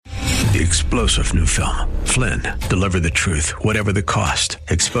the explosive new film, Flynn, Deliver the Truth, Whatever the Cost,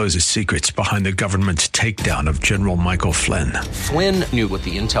 exposes secrets behind the government's takedown of General Michael Flynn. Flynn knew what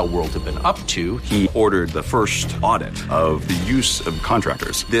the intel world had been up to. He ordered the first audit of the use of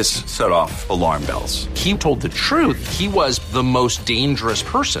contractors. This set off alarm bells. He told the truth. He was the most dangerous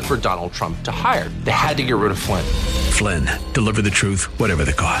person for Donald Trump to hire. They had to get rid of Flynn. Flynn, Deliver the Truth, Whatever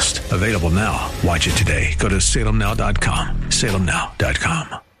the Cost. Available now. Watch it today. Go to salemnow.com.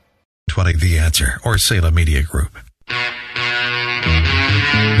 salemnow.com. 20 The Answer or Salem Media Group.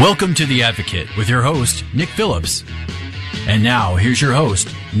 Welcome to The Advocate with your host, Nick Phillips. And now, here's your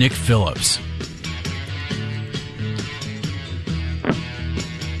host, Nick Phillips.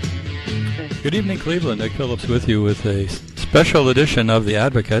 Good evening, Cleveland. Nick Phillips with you with a special edition of The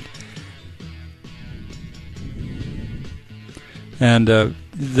Advocate. And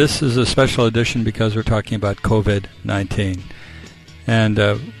this is a special edition because we're talking about COVID-19. And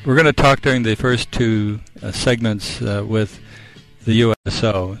we're going to talk during the first two segments with the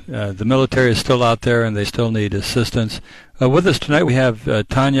USO. The military is still out there and they still need assistance. With us tonight we have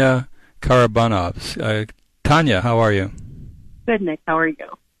Tanya Karabanovs. Tanya, how are you? Good, Nick. How are you?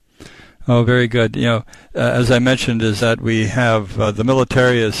 Oh, very good. You know, as I mentioned, is that we have the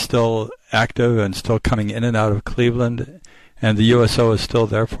military is still active and still coming in and out of Cleveland, and the USO is still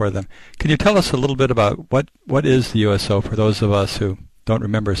there for them. Can you tell us a little bit about what is the USO for those of us who don't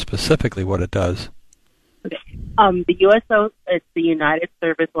remember specifically what it does? Okay. The USO, it's the United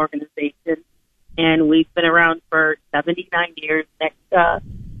Service Organization, and we've been around for 79 years. Next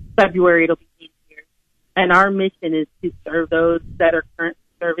February, it'll be 8 years. And our mission is to serve those that are currently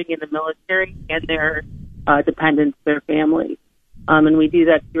serving in the military and their dependents, their families. And we do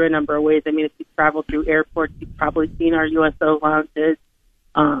that through a number of ways. I mean, if you travel through airports, you've probably seen our USO lounges.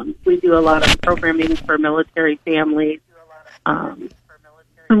 We do a lot of programming for military families. And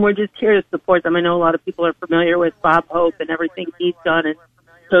we're just here to support them. I know a lot of people are familiar with Bob Hope and everything he's done, and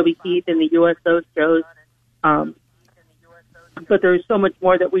Toby Keith and the USO shows. But there's so much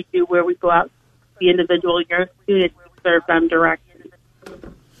more that we do where we go out to the individual units to serve them directly.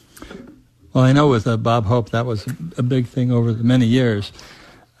 Well, I know with Bob Hope, that was a big thing over the many years.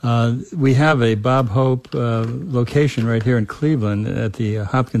 We have a Bob Hope location right here in Cleveland at the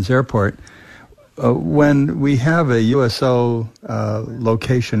Hopkins Airport. When we have a USO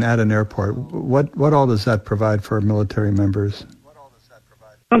location at an airport, what all does that provide for military members?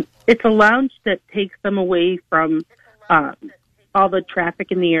 It's a lounge that takes them away from all the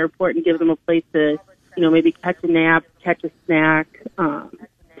traffic in the airport and gives them a place to, maybe catch a nap, catch a snack,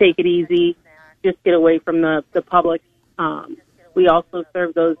 take it easy, just get away from the public. We also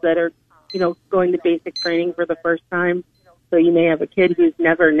serve those that are, going to basic training for the first time. So you may have a kid who's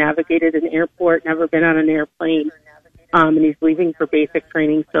never navigated an airport, never been on an airplane, and he's leaving for basic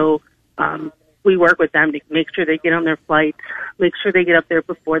training. So we work with them to make sure they get on their flight, make sure they get up there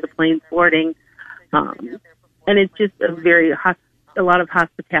before the plane's boarding. And it's just a lot of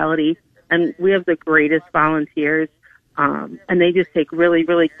hospitality. And we have the greatest volunteers. And they just take really,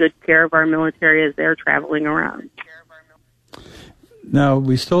 really good care of our military as they're traveling around. Now,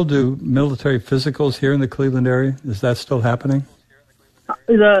 we still do military physicals here in the Cleveland area. Is that still happening?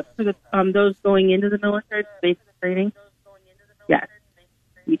 Those going into the military, basic training, yes.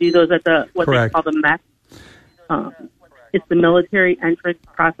 We do those at what Correct. They call the MEC. It's the Military Entrance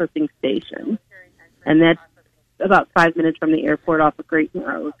Processing Station. And that's about 5 minutes from the airport off of Grayson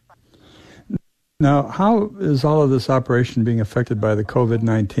Road. Now, how is all of this operation being affected by the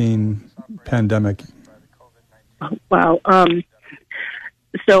COVID-19 pandemic? Well,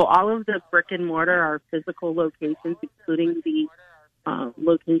 so all of the brick and mortar, our physical locations, including the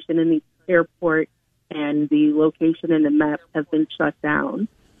location in the airport and the location in the MEP, have been shut down.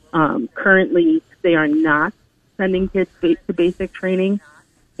 Currently, they are not sending kids to basic training.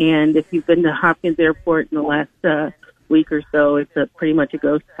 And if you've been to Hopkins Airport in the last week or so, it's pretty much a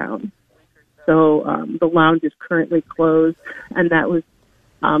ghost town. So the lounge is currently closed, and that was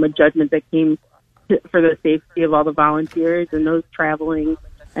a judgment that came for the safety of all the volunteers and those traveling.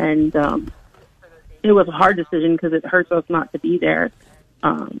 And it was a hard decision because it hurts us not to be there.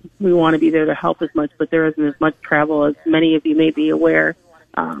 We want to be there to help as much, but there isn't as much travel as many of you may be aware.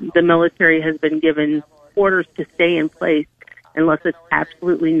 The military has been given orders to stay in place unless it's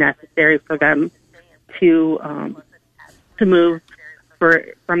absolutely necessary for them to move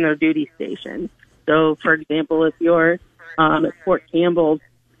from their duty station. So, for example, if you're at Fort Campbell,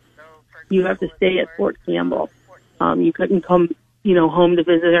 you have to stay at Fort Campbell. You couldn't come, home to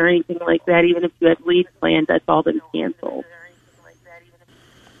visit or anything like that. Even if you had leave planned, that's all been canceled.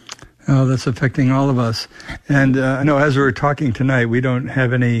 Oh, that's affecting all of us. And I know as we're talking tonight, we don't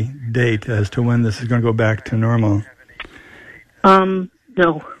have any date as to when this is going to go back to normal.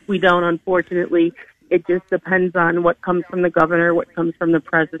 No, we don't, unfortunately. It just depends on what comes from the governor, what comes from the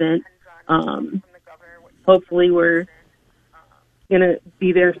president. Hopefully we're going to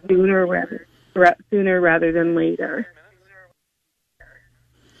be there sooner rather than later.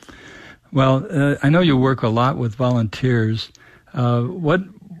 Well, I know you work a lot with volunteers.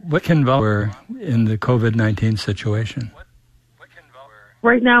 What can volunteer in the COVID-19 situation?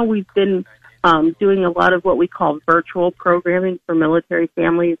 Right now we've been doing a lot of what we call virtual programming for military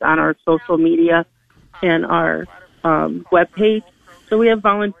families on our social media and our webpage. So we have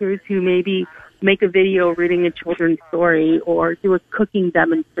volunteers who maybe make a video reading a children's story or do a cooking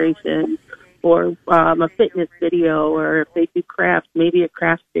demonstration or a fitness video, or if they do crafts, maybe a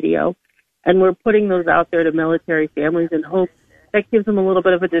craft video. And we're putting those out there to military families in hope that gives them a little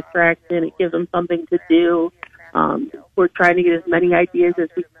bit of a distraction. It gives them something to do. We're trying to get as many ideas as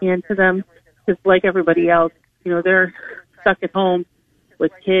we can to them, because like everybody else, they're stuck at home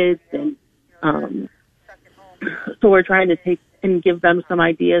with kids, and so we're trying to take and give them some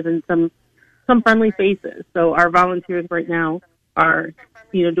ideas and some friendly faces. So our volunteers right now are,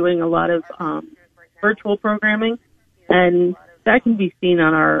 doing a lot of virtual programming, and that can be seen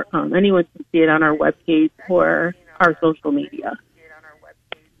on our, anyone can see it on our webpage or our social media.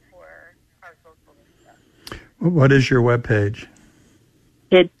 What is your webpage?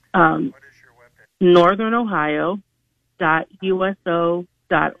 It's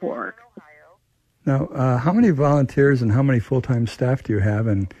northernohio.uso.org. Now, how many volunteers and how many full-time staff do you have,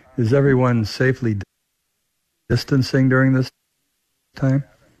 and is everyone safely distancing during this time?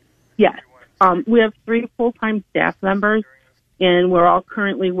 Yes. We have 3 full-time staff members, and we're all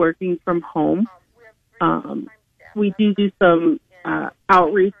currently working from home. We do some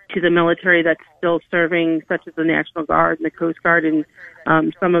outreach to the military that's still serving, such as the National Guard and the Coast Guard and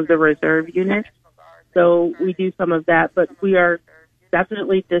some of the reserve units. So we do some of that, but we are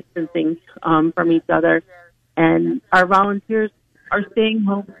definitely distancing from each other. And our volunteers are staying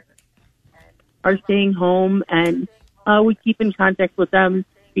home, and we keep in contact with them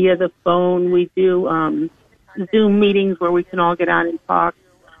via the phone. We do Zoom meetings where we can all get on and talk.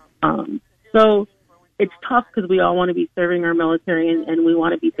 So it's tough because we all want to be serving our military, and we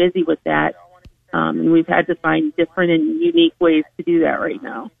want to be busy with that. And we've had to find different and unique ways to do that right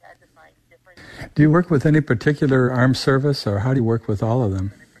now. Do you work with any particular armed service, or how do you work with all of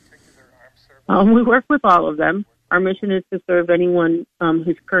them? We work with all of them. Our mission is to serve anyone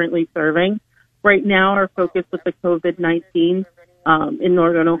who's currently serving. Right now, our focus with the COVID-19 in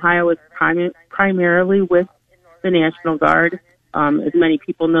Northern Ohio is primarily with the National Guard. As many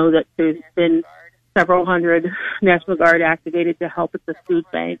people know, that there's been several hundred National Guard activated to help at the food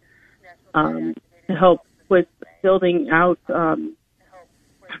bank, to help with building out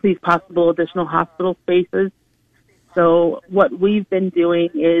these possible additional hospital spaces. So what we've been doing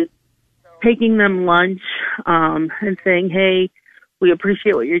is taking them lunch and saying, hey, we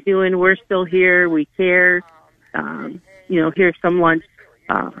appreciate what you're doing. We're still here. We care. Here's some lunch.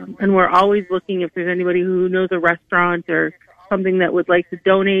 And we're always looking, if there's anybody who knows a restaurant or something that would like to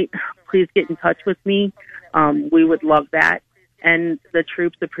donate, please get in touch with me. We would love that. And the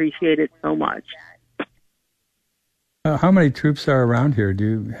troops appreciate it so much. How many troops are around here? Do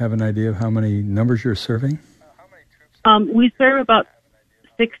you have an idea of how many numbers you're serving? We serve about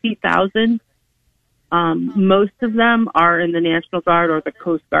 60,000. Most of them are in the National Guard or the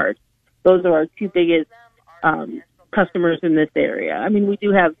Coast Guard. Those are our 2 biggest customers in this area. I mean, we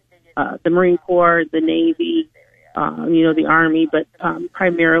do have the Marine Corps, the Navy, the Army, but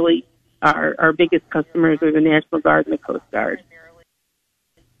primarily our biggest customers are the National Guard and the Coast Guard.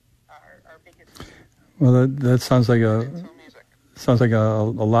 Well, that sounds like a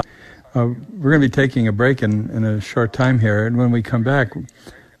lot. We're going to be taking a break in a short time here, and when we come back,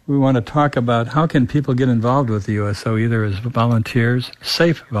 we want to talk about how can people get involved with the USO, either as volunteers,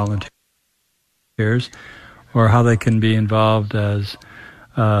 safe volunteers, or how they can be involved as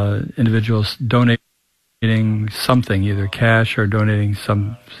individuals donating something, either cash or donating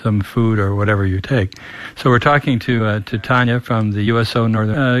some food or whatever you take. So we're talking to Tanya from the USO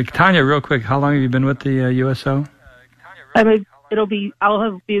Northern. Tanya, real quick, how long have you been with the USO? I'll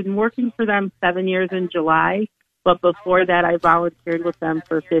have been working for them 7 years in July, but before that I volunteered with them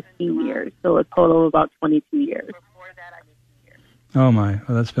for 15 years, so a total of about 22 years. Oh my,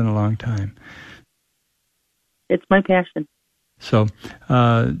 well that's been a long time. It's my passion. So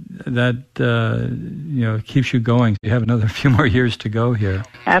that keeps you going. You have another few more years to go here.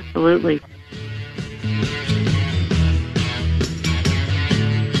 Absolutely.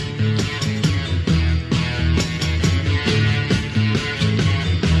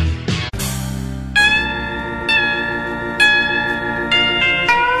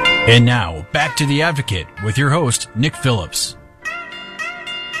 And now, back to The Advocate with your host, Nick Phillips.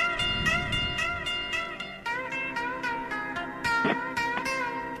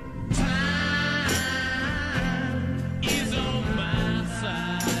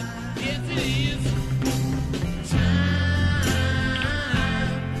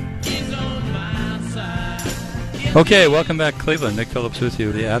 Okay, welcome back, Cleveland. Nick Phillips with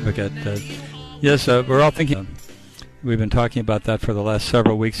you, The Advocate. Yes, we're all thinking. We've been talking about that for the last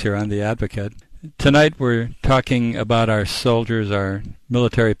several weeks here on The Advocate. Tonight we're talking about our soldiers, our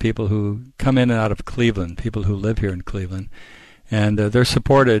military people who come in and out of Cleveland, people who live here in Cleveland. And they're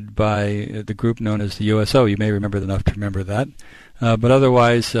supported by the group known as the USO. You may remember enough to remember that. But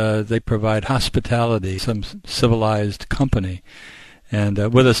otherwise, they provide hospitality, some civilized company.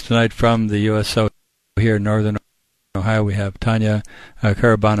 And with us tonight from the USO here in Northern Ohio, we have Tanya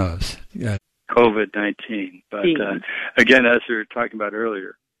Karabanos. COVID-19. But again, as we were talking about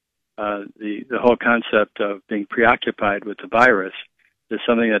earlier, the whole concept of being preoccupied with the virus is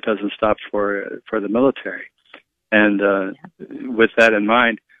something that doesn't stop for the military. And with that in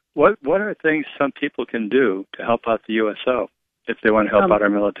mind, what are things some people can do to help out the USO if they want to help out our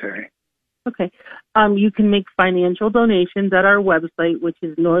military? Okay. You can make financial donations at our website, which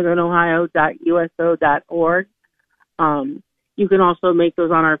is northernohio.uso.org. You can also make those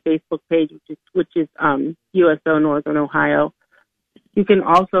on our Facebook page, which is USO Northern Ohio. You can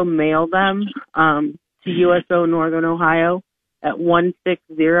also mail them to USO Northern Ohio at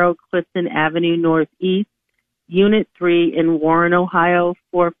 160 Clifton Avenue Northeast, Unit 3 in Warren, Ohio,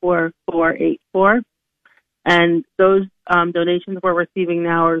 44484. And those donations we're receiving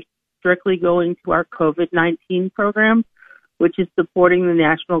now are strictly going to our COVID-19 program, which is supporting the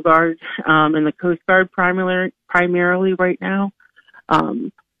National Guard and the Coast Guard primarily right now.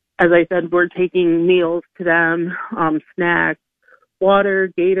 As I said, we're taking meals to them, snacks,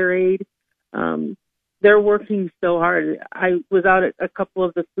 water, Gatorade. They're working so hard. I was out at a couple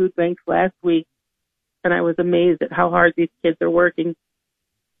of the food banks last week, and I was amazed at how hard these kids are working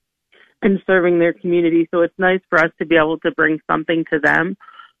and serving their community. So it's nice for us to be able to bring something to them.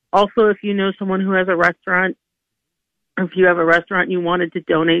 Also, if you know someone who has a restaurant, or if you have a restaurant and you wanted to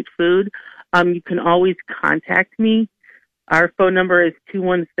donate food, you can always contact me. Our phone number is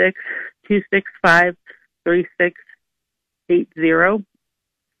 216-265-3680,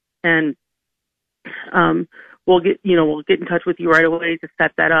 and we'll get in touch with you right away to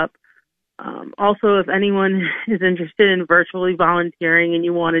set that up. Also, if anyone is interested in virtually volunteering and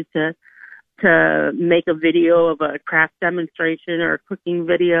you wanted to make a video of a craft demonstration or a cooking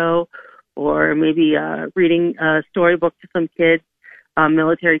video, or maybe reading a storybook to some kids,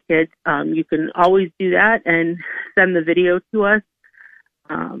 military kids, you can always do that and send the video to us.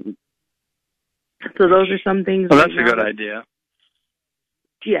 So those are some things. Well, that's a good idea.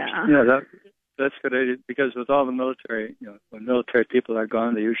 Yeah. Yeah, that's a good idea, because with all the military, when military people are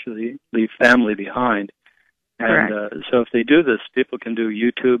gone, they usually leave family behind. And so if they do this, people can do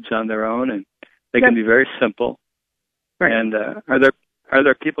YouTubes on their own, and they can be very simple. Right. And are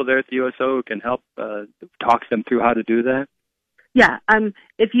there people there at the USO who can help talk them through how to do that? Yeah.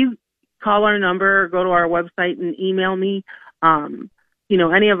 If you call our number or go to our website and email me,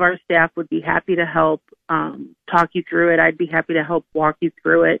 any of our staff would be happy to help talk you through it. I'd be happy to help walk you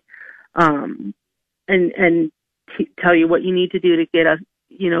through it, and tell you what you need to do to get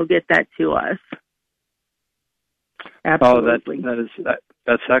that to us. Absolutely. Oh,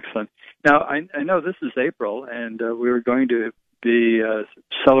 that's excellent. Now, I know this is April, and we were going to be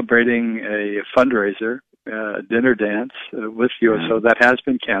celebrating a fundraiser, dinner dance with USO. That has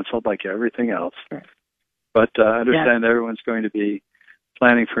been canceled, like everything else. But I understand everyone's going to be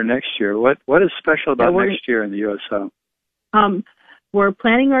planning for next year. What is special about next year in the USO? We're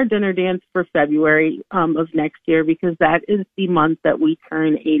planning our dinner dance for February of next year, because that is the month that we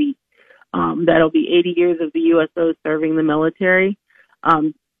turn 80. That'll be 80 years of the USO serving the military.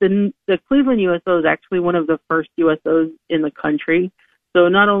 The Cleveland USO is actually one of the first USOs in the country. So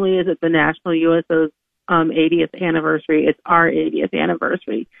not only is it the National USO's 80th anniversary, it's our 80th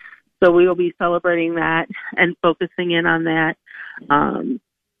anniversary. So we will be celebrating that and focusing in on that.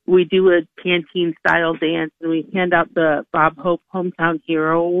 We do a canteen-style dance, and we hand out the Bob Hope Hometown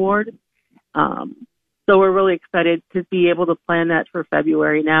Hero Award. So we're really excited to be able to plan that for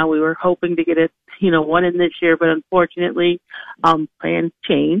February now. We were hoping to get it, one in this year, but unfortunately, plans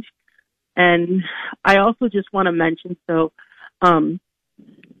changed. And I also just want to mention,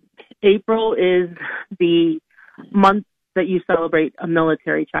 April is the month that you celebrate a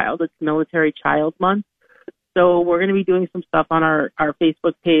military child. It's Military Child Month. So we're going to be doing some stuff on our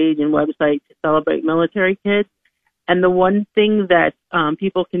Facebook page and website to celebrate military kids. And the one thing that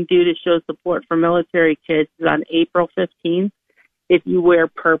people can do to show support for military kids is on April 15th, if you wear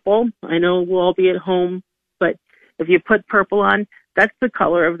purple. I know we'll all be at home, but if you put purple on, that's the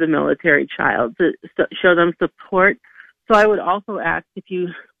color of the military child to show them support. So I would also ask if you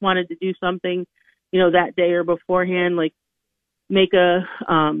wanted to do something, that day or beforehand, like make a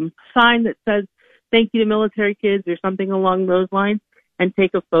sign that says, "Thank you to military kids," or something along those lines, and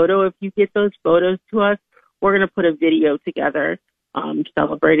take a photo. If you get those photos to us, we're going to put a video together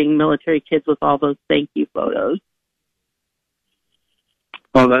celebrating military kids with all those thank you photos.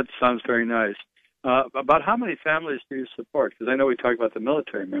 Oh, that sounds very nice. About how many families do you support? Because I know we talk about the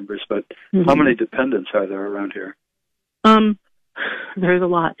military members, but how many dependents are there around here? There's a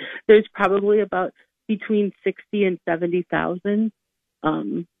lot. There's probably about between 60 and 70,000.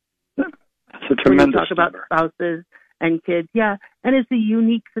 That's a tremendous when you talk about number. spouses and kids. Yeah, and it's a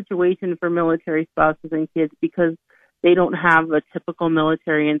unique situation for military spouses and kids because they don't have a typical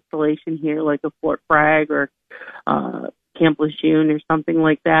military installation here like a Fort Bragg or Camp Lejeune or something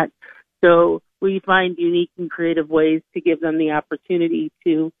like that. So we find unique and creative ways to give them the opportunity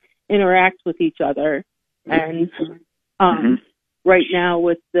to interact with each other. And right now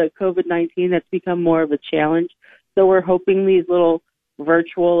with the COVID-19, that's become more of a challenge. So we're hoping these little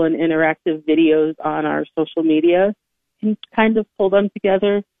virtual and interactive videos on our social media can kind of pull them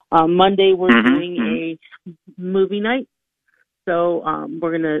together. Monday we're doing a movie night. So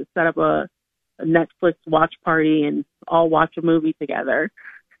we're going to set up a Netflix watch party and all watch a movie together.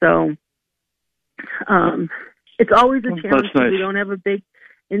 So it's always a challenge because we don't have a big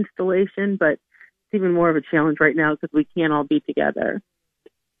installation, but it's even more of a challenge right now because we can't all be together.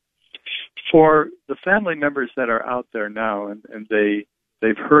 For the family members that are out there now and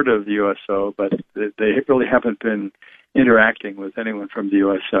they've heard of the USO, but they really haven't been interacting with anyone from the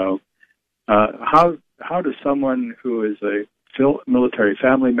USO, how does someone who is a military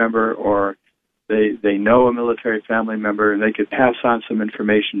family member or they know a military family member and they could pass on some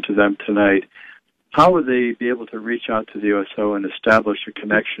information to them tonight, how would they be able to reach out to the USO and establish a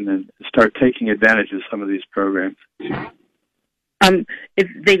connection and start taking advantage of some of these programs? If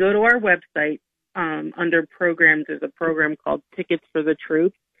they go to our website, under programs, there's a program called Tickets for the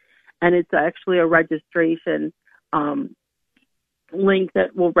Troops, and it's actually a registration link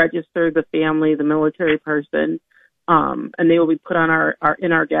that will register the family, the military person, and they will be put on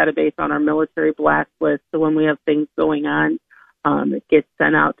in our database on our military blast list. So when we have things going on, it gets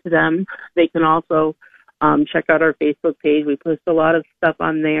sent out to them. They can also check out our Facebook page. We post a lot of stuff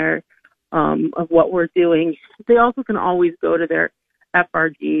on there of what we're doing. They also can always go to their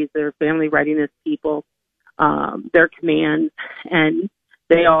FRGs, their family readiness people, their commands, and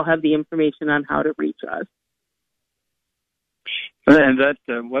they all have the information on how to reach us. And that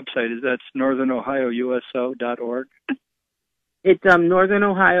website, that's northernohiouso.org? It's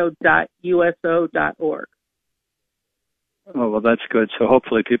northernohio.uso.org. Oh, well, that's good. So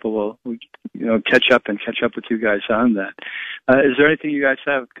hopefully people will, catch up with you guys on that. Is there anything you guys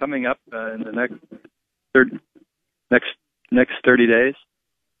have coming up in the next 30 days?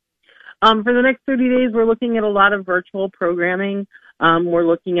 For the next 30 days, we're looking at a lot of virtual programming. We're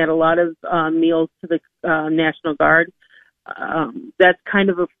looking at a lot of meals to the National Guard. That's kind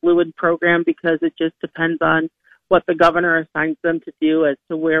of a fluid program because it just depends on what the governor assigns them to do as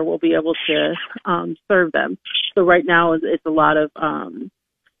to where we'll be able to serve them. So right now it's a lot of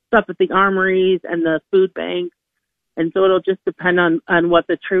stuff at the armories and the food banks, and so it'll just depend on what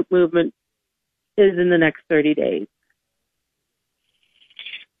the troop movement is in the next 30 days.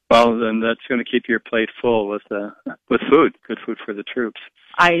 Well, then that's going to keep your plate full with food, good food for the troops.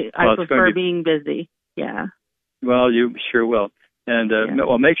 I prefer being busy, yeah. Well, you sure will. And,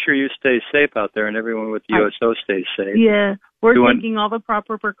 well, make sure you stay safe out there and everyone with the USO stays safe. Yeah, we're taking all the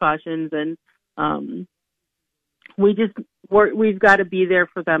proper precautions, and we've got to be there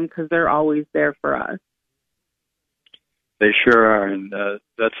for them because they're always there for us. They sure are, and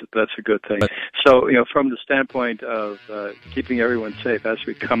that's a good thing. So, from the standpoint of keeping everyone safe, as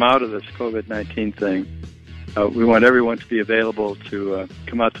we come out of this COVID-19 thing, we want everyone to be available to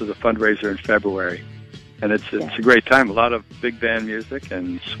come out to the fundraiser in February. And it's a great time. A lot of big band music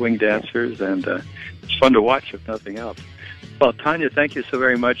and swing dancers, and it's fun to watch, if nothing else. Well, Tanya, thank you so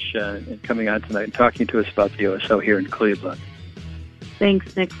very much in coming on tonight and talking to us about the USO here in Cleveland.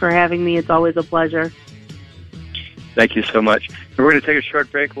 Thanks, Nick, for having me. It's always a pleasure. Thank you so much. We're going to take a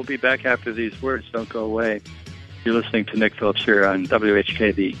short break. We'll be back after these words. Don't go away. You're listening to Nick Phillips here on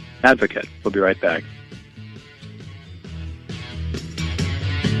WHK, The Advocate. We'll be right back.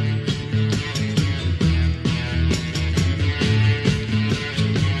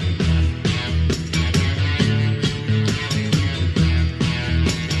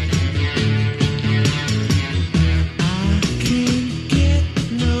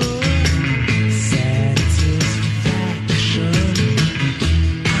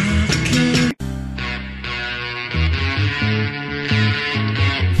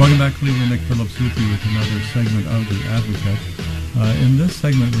 Welcome back, Cleveland. Nick Phillips with you with another segment of The Advocate. In this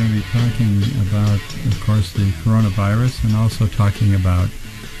segment, we're going to be talking about, of course, the coronavirus, and also talking about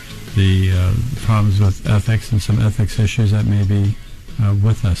the problems with ethics and some ethics issues that may be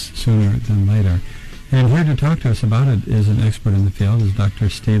with us sooner than later. And here to talk to us about it is an expert in the field, is Dr.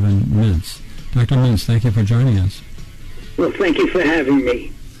 Stephen Mintz. Dr. Mintz, thank you for joining us. Well, thank you for having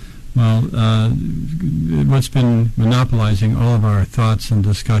me. Well, what's been monopolizing all of our thoughts and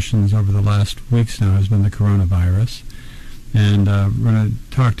discussions over the last weeks now has been the coronavirus. And we're going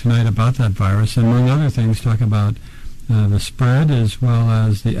to talk tonight about that virus, and among other things, talk about the spread as well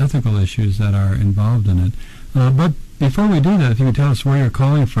as the ethical issues that are involved in it. But before we do that, if you could tell us where you're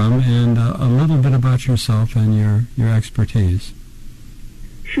calling from and a little bit about yourself and your expertise.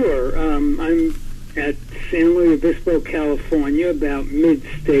 Sure. I'm at San Luis Obispo, California, about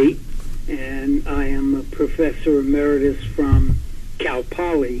mid-state, and I am a professor emeritus from Cal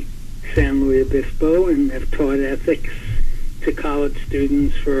Poly, San Luis Obispo, and have taught ethics to college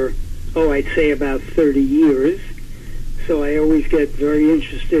students for, I'd say about 30 years. So I always get very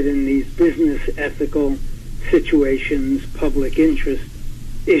interested in these business ethical situations, public interest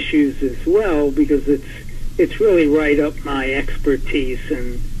issues as well, because it's really right up my expertise,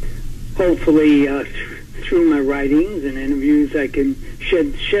 and hopefully through my writings and interviews I can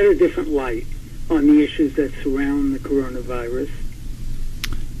shed a different light on the issues that surround the coronavirus.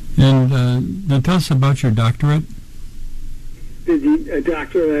 And tell us about your doctorate. The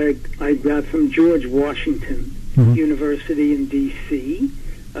doctorate I got from George Washington University in D.C.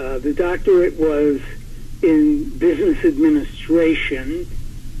 The doctorate was in business administration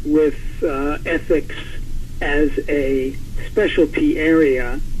with ethics as a specialty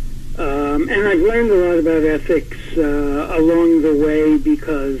area. And I've learned a lot about ethics along the way,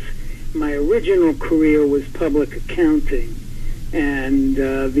 because my original career was public accounting, and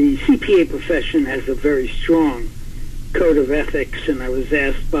the CPA profession has a very strong code of ethics, and I was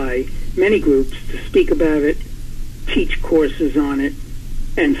asked by many groups to speak about it, teach courses on it,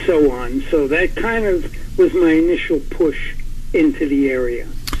 and so on. So that kind of was my initial push into the area.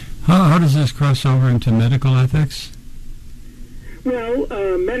 How does this cross over into medical ethics? Well,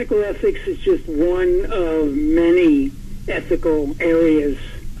 medical ethics is just one of many ethical areas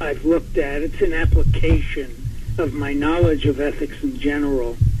I've looked at. It's an application of my knowledge of ethics in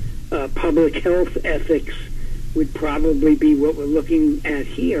general. Public health ethics would probably be what we're looking at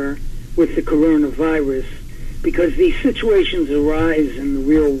here with the coronavirus, because these situations arise in the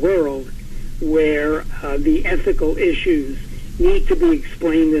real world where the ethical issues need to be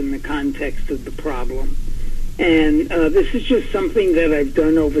explained in the context of the problem. And this is just something that I've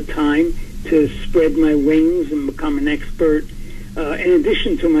done over time to spread my wings and become an expert in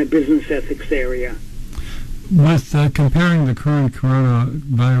addition to my business ethics area. With comparing the current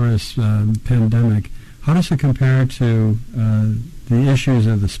coronavirus pandemic, how does it compare to the issues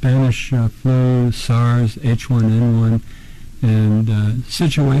of the Spanish flu, SARS, H1N1, and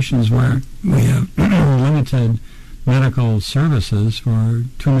situations where we have limited medical services for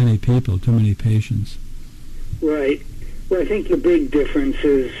too many people, too many patients? Right. Well, I think the big difference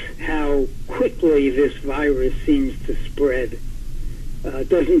is how quickly this virus seems to spread. It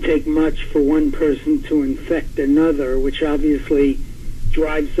doesn't take much for one person to infect another, which obviously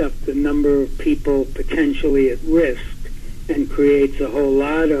drives up the number of people potentially at risk and creates a whole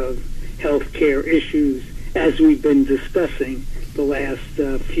lot of healthcare issues, as we've been discussing the last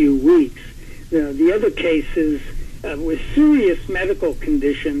few weeks. The other cases with serious medical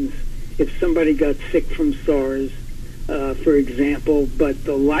conditions, if somebody got sick from SARS, for example, but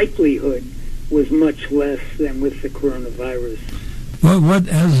the likelihood was much less than with the coronavirus. Well, what,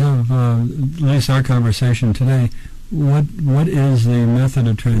 as of at least our conversation today, what is the method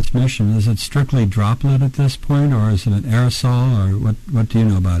of transmission? Is it strictly droplet at this point, or is it an aerosol, or what do you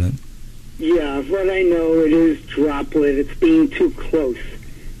know about it? Yeah, what I know, it is droplet. It's being too close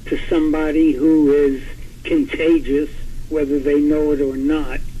to somebody who is contagious, whether they know it or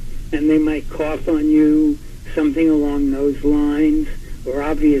not, and they might cough on you, something along those lines, or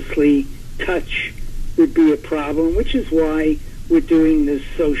obviously touch would be a problem, which is why we're doing this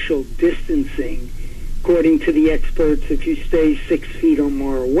social distancing. According to the experts, if you stay 6 feet or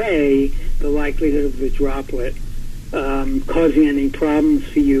more away, the likelihood of the droplet causing any problems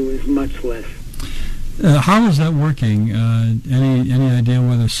for you is much less. How is that working? Any idea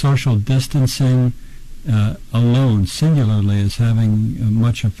whether social distancing alone, singularly, is having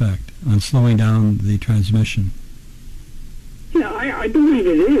much effect on slowing down the transmission? Yeah, I believe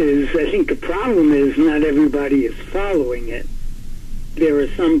it is. I think the problem is not everybody is following it. There are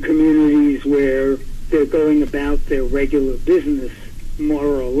some communities where they're going about their regular business more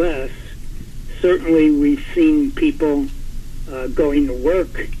or less. Certainly, we've seen people going to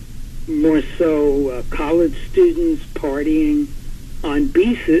work, more so college students partying on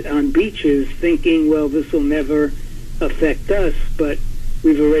beaches, thinking, well, this will never affect us, but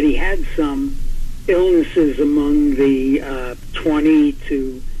we've already had some illnesses among the 20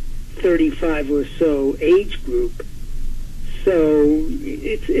 to 35 or so age group. So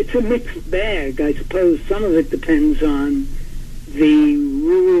it's a mixed bag. I suppose some of it depends on the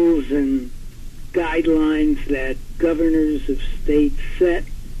rules and guidelines that governors of states set.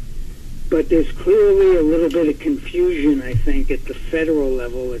 But there's clearly a little bit of confusion, I think, at the federal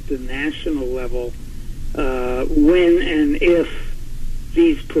level, at the national level, when and if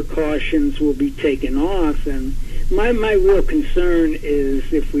these precautions will be taken off. And my real concern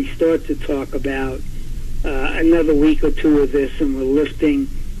is if we start to talk about another week or two of this and we're lifting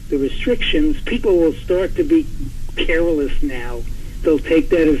the restrictions, people will start to be careless now. They'll take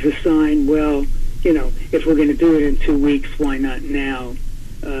that as a sign, well, if we're going to do it in 2 weeks, why not now?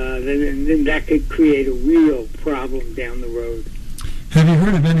 Then that could create a real problem down the road. Have you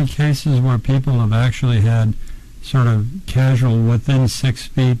heard of any cases where people have actually had sort of casual within 6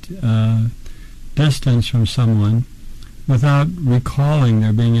 feet distance from someone without recalling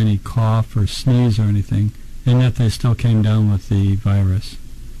there being any cough or sneeze or anything, and yet they still came down with the virus?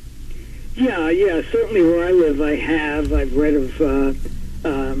 Yeah, certainly where I live I've read of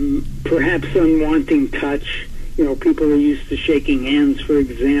perhaps unwanting touch. People are used to shaking hands, for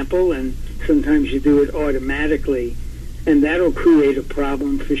example, and sometimes you do it automatically, and that'll create a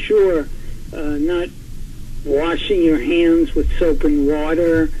problem for sure. Not washing your hands with soap and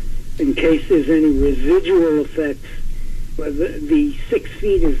water in case there's any residual effects. Well, the 6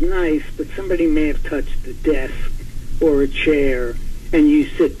 feet is nice, but somebody may have touched a desk or a chair, and you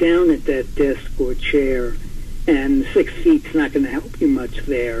sit down at that desk or chair, and 6 feet's not going to help you much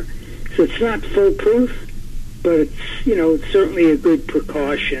there. So it's not foolproof, but it's certainly a good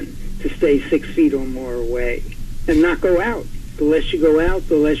precaution to stay 6 feet or more away and not go out. The less you go out,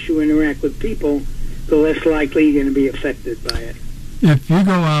 the less you interact with people, the less likely you're going to be affected by it. If you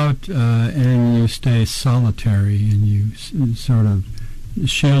go out and you stay solitary and you sort of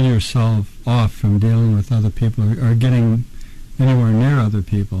shield yourself off from dealing with other people or getting anywhere near other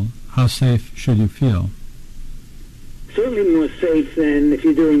people, how safe should you feel? Certainly more safe than if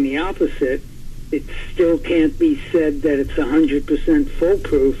you're doing the opposite. It still can't be said that it's 100%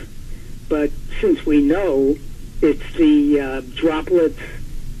 foolproof, but since we know it's the droplets,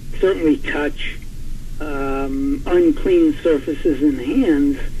 certainly touch, unclean surfaces in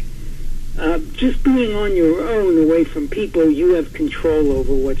hands, just being on your own away from people, you have control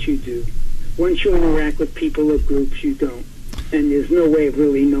over what you do. Once you interact with people or groups, you don't. And there's no way of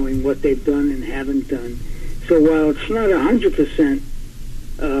really knowing what they've done and haven't done. So while it's not 100%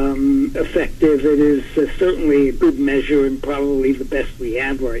 effective, it is certainly a good measure and probably the best we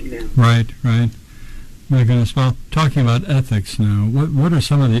have right now. Right. My goodness. Well, talking about ethics now, what are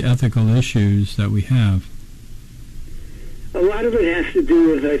some of the ethical issues that we have? A lot of it has to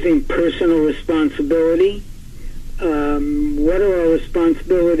do with, I think, personal responsibility. What are our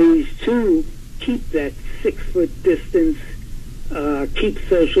responsibilities to keep that 6 foot distance, keep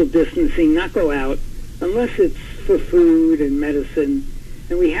social distancing, not go out, unless it's for food and medicine.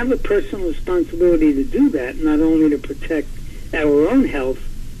 And we have a personal responsibility to do that, not only to protect our own health,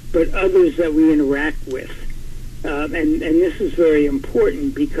 but others that we interact with. And this is very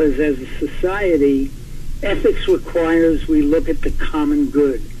important because as a society, ethics requires we look at the common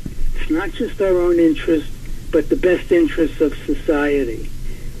good. It's not just our own interest, but the best interests of society.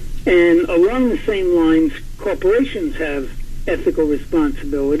 And along the same lines, corporations have ethical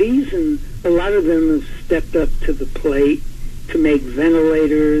responsibilities, and a lot of them have stepped up to the plate to make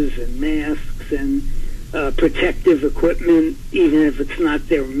ventilators and masks and protective equipment, even if it's not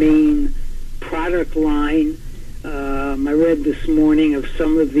their main product line. I read this morning of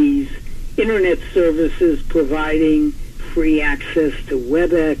some of these internet services providing free access to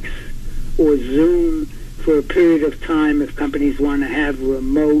WebEx or Zoom for a period of time if companies want to have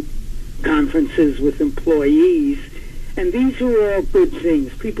remote conferences with employees. And these are all good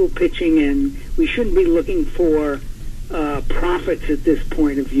things, people pitching in. We shouldn't be looking for profits at this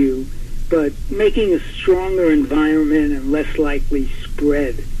point of view, but making a stronger environment and less likely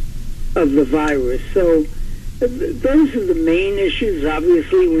spread of the virus. So those are the main issues.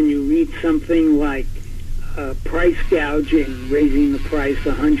 Obviously, when you read something like price gouging, raising the price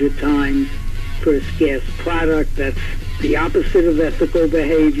 100 times for a scarce product, that's the opposite of ethical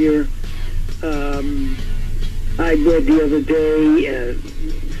behavior. I read the other day a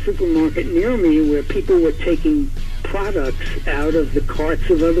supermarket near me where people were taking products out of the carts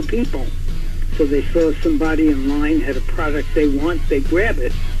of other people. So they saw somebody in line had a product they want, they grab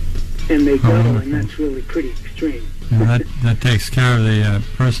it, and they go, and that's really pretty extreme. And that takes care of the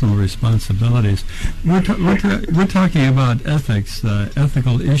personal responsibilities. We're talking about ethics,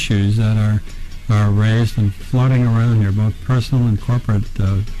 ethical issues that are raised and floating around here, both personal and corporate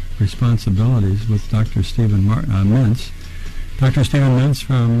responsibilities, with Dr. Stephen Mintz. Dr. Stephen Mintz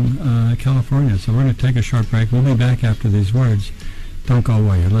from California. So we're going to take a short break. We'll be back after these words. Don't go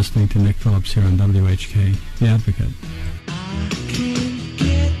away. You're listening to Nick Phillips here on WHK, The Advocate.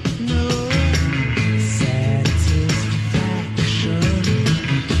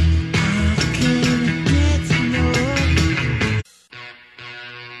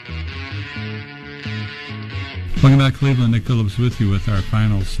 Welcome back, Cleveland. Nick Phillips with you with our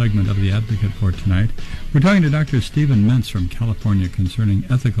final segment of The Advocate for tonight. We're talking to Dr. Stephen Mintz from California concerning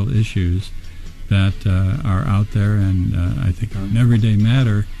ethical issues that are out there and I think are an everyday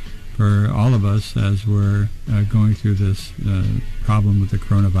matter for all of us as we're going through this problem with the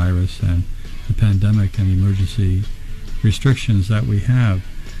coronavirus and the pandemic and emergency restrictions that we have.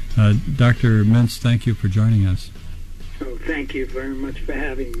 Dr. Mintz, thank you for joining us. Oh, thank you very much for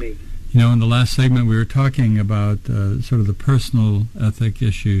having me. You know, in the last segment we were talking about sort of the personal ethical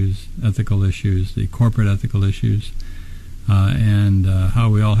issues, the corporate ethical issues, and how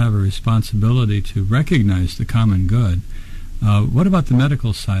we all have a responsibility to recognize the common good. What about the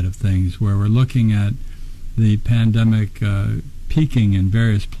medical side of things, where we're looking at the pandemic peaking in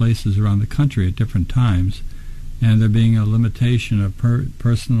various places around the country at different times, and there being a limitation of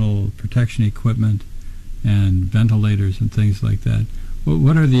personal protection equipment and ventilators and things like that?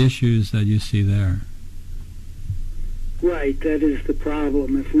 What are the issues that you see there? Right, that is the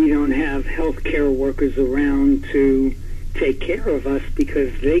problem. If we don't have healthcare workers around to take care of us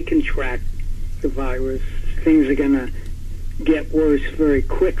because they contract the virus, things are going to get worse very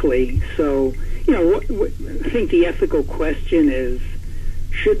quickly. So, you know, I think the ethical question is,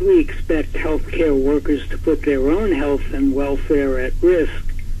 should we expect healthcare workers to put their own health and welfare at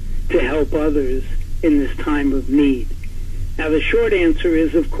risk to help others in this time of need? Now, the short answer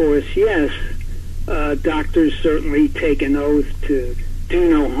is, of course, yes. Doctors certainly take an oath to do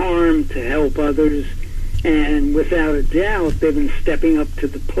no harm, to help others, and without a doubt, they've been stepping up to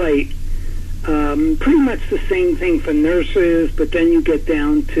the plate. Pretty much the same thing for nurses, but then you get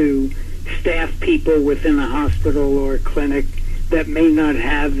down to staff people within a hospital or a clinic that may not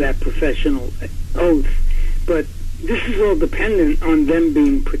have that professional oath. But this is all dependent on them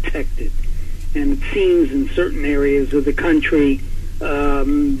being protected. And it seems in certain areas of the country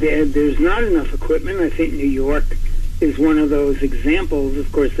there's not enough equipment. I think New York is one of those examples. Of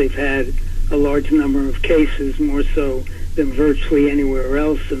course, they've had a large number of cases, more so than virtually anywhere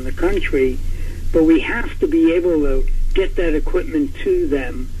else in the country. But we have to be able to get that equipment to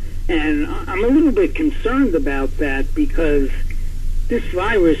them. And I'm a little bit concerned about that because this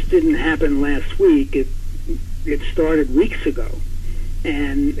virus didn't happen last week. It started weeks ago.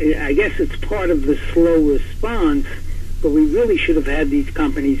 And I guess it's part of the slow response, but we really should have had these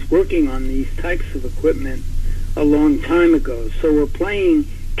companies working on these types of equipment a long time ago. So we're playing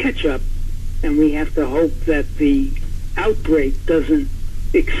catch-up, and we have to hope that the outbreak doesn't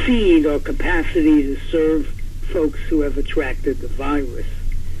exceed our capacity to serve folks who have attracted the virus.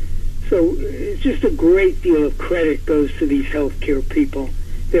 So it's just a great deal of credit goes to these healthcare people.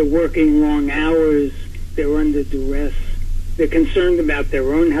 They're working long hours. They're under duress. They're concerned about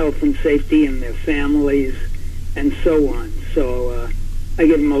their own health and safety and their families and so on. So I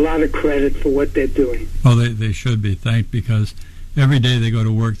give them a lot of credit for what they're doing. Well, they should be thanked because every day they go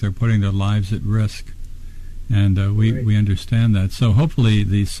to work, they're putting their lives at risk. And we understand that. So hopefully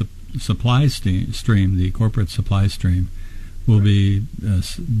the supply stream, the corporate supply stream, will be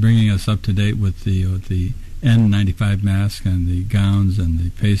bringing us up to date with the N95 mask and the gowns and the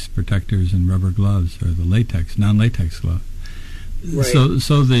face protectors and rubber gloves, or the non-latex glove. Right. So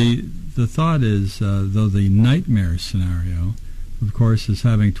the thought is, though the nightmare scenario, of course, is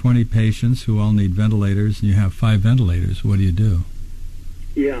having 20 patients who all need ventilators, and you have 5 ventilators. What do you do?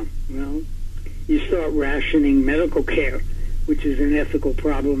 Yeah, well, you start rationing medical care, which is an ethical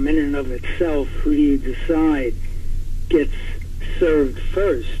problem in and of itself. Who do you decide gets served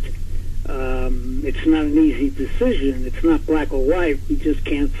first? It's not an easy decision. It's not black or white. We just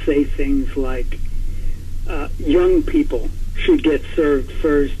can't say things like young people should get served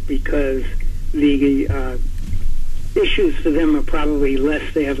first because the issues for them are probably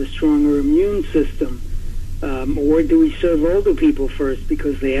less. They have a stronger immune system. Or do we serve older people first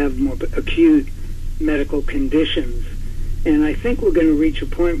because they have more acute medical conditions? And I think we're going to reach a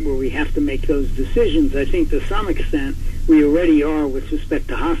point where we have to make those decisions. I think to some extent we already are with respect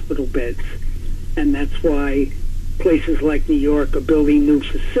to hospital beds. And that's why places like New York are building new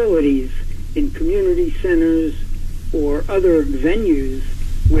facilities in community centers or other venues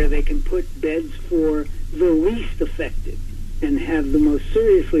where they can put beds for the least affected and have the most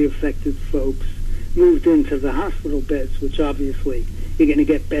seriously affected folks moved into the hospital beds, which obviously you're going to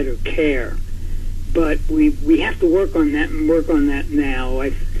get better care. But we have to work on that and work on that now.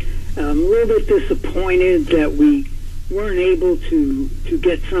 I'm a little bit disappointed that we weren't able to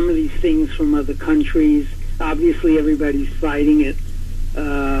get some of these things from other countries. Obviously, everybody's fighting it.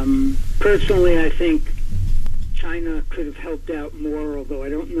 Personally, I think China could have helped out more, although I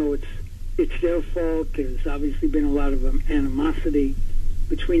don't know it's their fault. There's obviously been a lot of animosity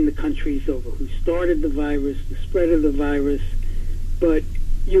between the countries over who started the virus, the spread of the virus. But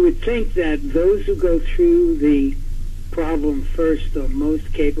you would think that those who go through the problem first are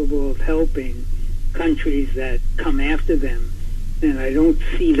most capable of helping countries that come after them, and I don't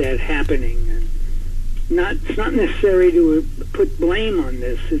see that happening. And it's not necessary to put blame on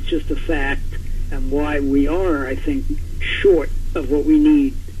this. It's just a fact, and why we are, I think, short of what we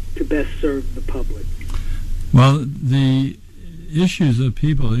need to best serve the public. Well, the issues of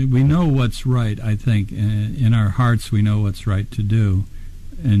people, we know what's right, I think. In our hearts, we know what's right to do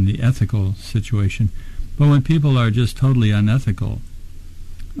in the ethical situation. But when people are just totally unethical,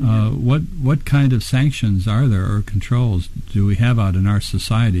 what kind of sanctions are there or controls do we have out in our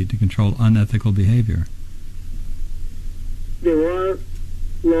society to control unethical behavior? There are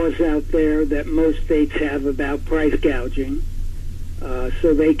laws out there that most states have about price gouging,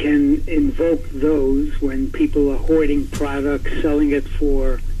 so they can invoke those when people are hoarding products, selling it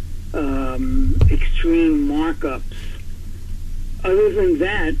for extreme markups. Other than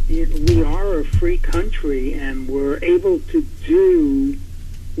that, we are a free country, and we're able to do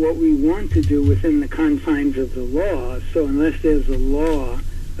what we want to do within the confines of the law. So unless there's a law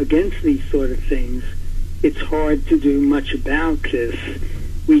against these sort of things, it's hard to do much about this.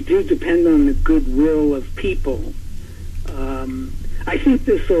 We do depend on the goodwill of people. I think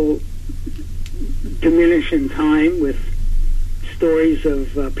this will diminish in time with stories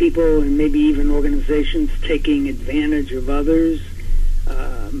of people and maybe even organizations taking advantage of others,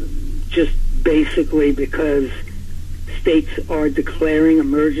 just basically because states are declaring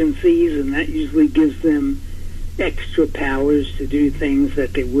emergencies, and that usually gives them extra powers to do things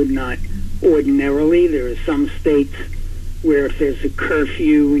that they would not ordinarily. There are some states where if there's a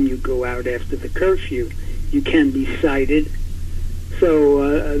curfew and you go out after the curfew, you can be cited.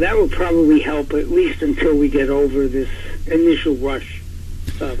 So that will probably help, at least until we get over this initial rush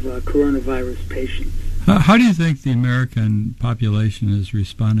of coronavirus patients. How do you think the American population is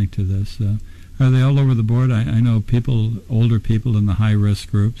responding to this? Are they all over the board? I know older people in the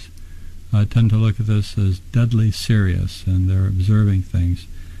high-risk groups tend to look at this as deadly serious, and they're observing things.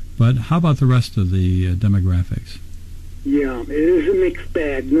 But how about the rest of the demographics? Yeah, it is a mixed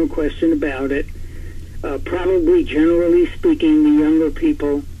bag, no question about it. Probably, generally speaking, the younger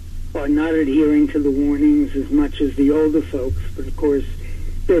people are not adhering to the warnings as much as the older folks, but of course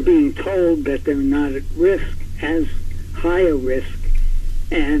they're being told that they're not at risk, as high a risk,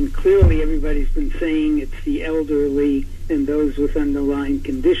 and clearly everybody's been saying it's the elderly and those with underlying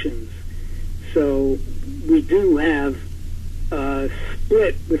conditions. So we do have a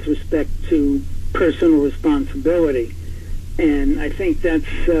split with respect to personal responsibility, and I think that's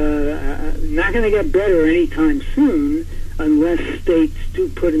not going to get better anytime soon unless states do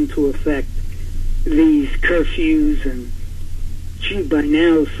put into effect these curfews. And gee, by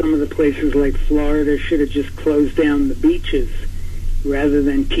now some of the places like Florida should have just closed down the beaches rather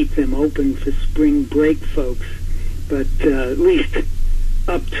than keep them open for spring break folks. But at least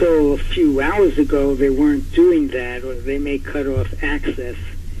up till a few hours ago they weren't doing that, or they may cut off access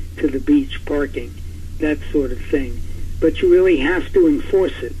to the beach parking, that sort of thing. But you really have to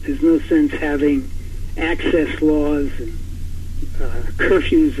enforce it. There's no sense having access laws and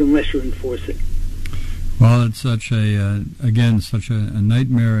curfews unless you enforce it. Well, it's such a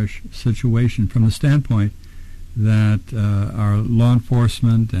nightmarish situation from the standpoint that our law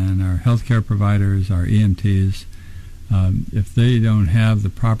enforcement and our healthcare providers, our EMTs, if they don't have the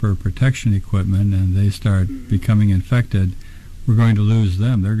proper protection equipment and they start becoming infected, we're going to lose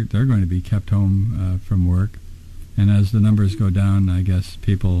them. They're going to be kept home from work. And as the numbers go down, I guess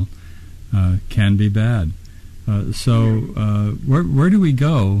people can be bad. So where do we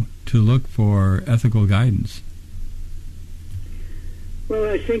go to look for ethical guidance?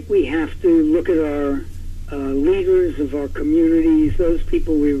 Well, I think we have to look at our leaders of our communities, those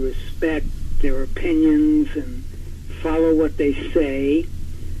people we respect, their opinions, and follow what they say.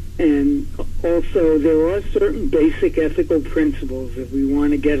 And also, there are certain basic ethical principles. If we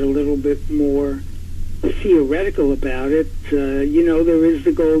want to get a little bit more theoretical about it, there is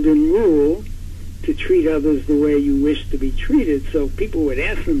the golden rule to treat others the way you wish to be treated. So people would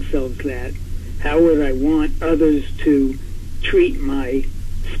ask themselves that, how would I want others to treat my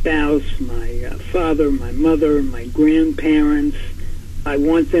spouse, my father, my mother, my grandparents? I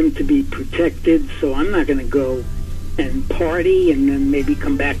want them to be protected, so I'm not going to go and party and then maybe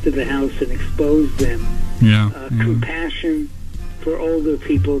come back to the house and expose them. Compassion for older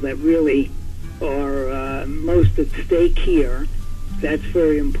people that really are most at stake here. That's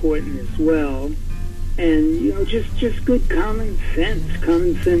very important as well. And, just good common sense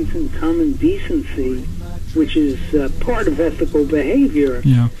and common decency, which is part of ethical behavior.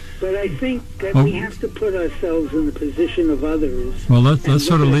 Yeah. But I think that we have to put ourselves in the position of others. Well, let's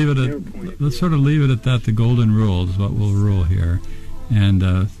sort of leave it at that. The golden rule is what we'll rule here,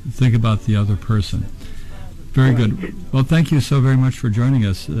 and think about the other person. Very good. Well, thank you so very much for joining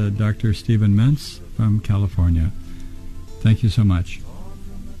us, Dr. Stephen Mintz from California. Thank you so much.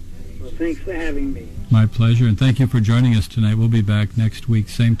 Well, thanks for having me. My pleasure, and thank you for joining us tonight. We'll be back next week,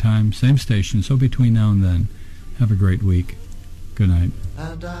 same time, same station. So between now and then, have a great week. Good night.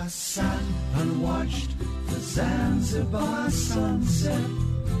 And I sat and watched the Zanzibar sunset,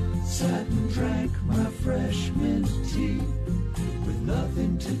 sat and drank my fresh mint tea, with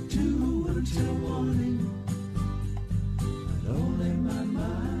nothing to do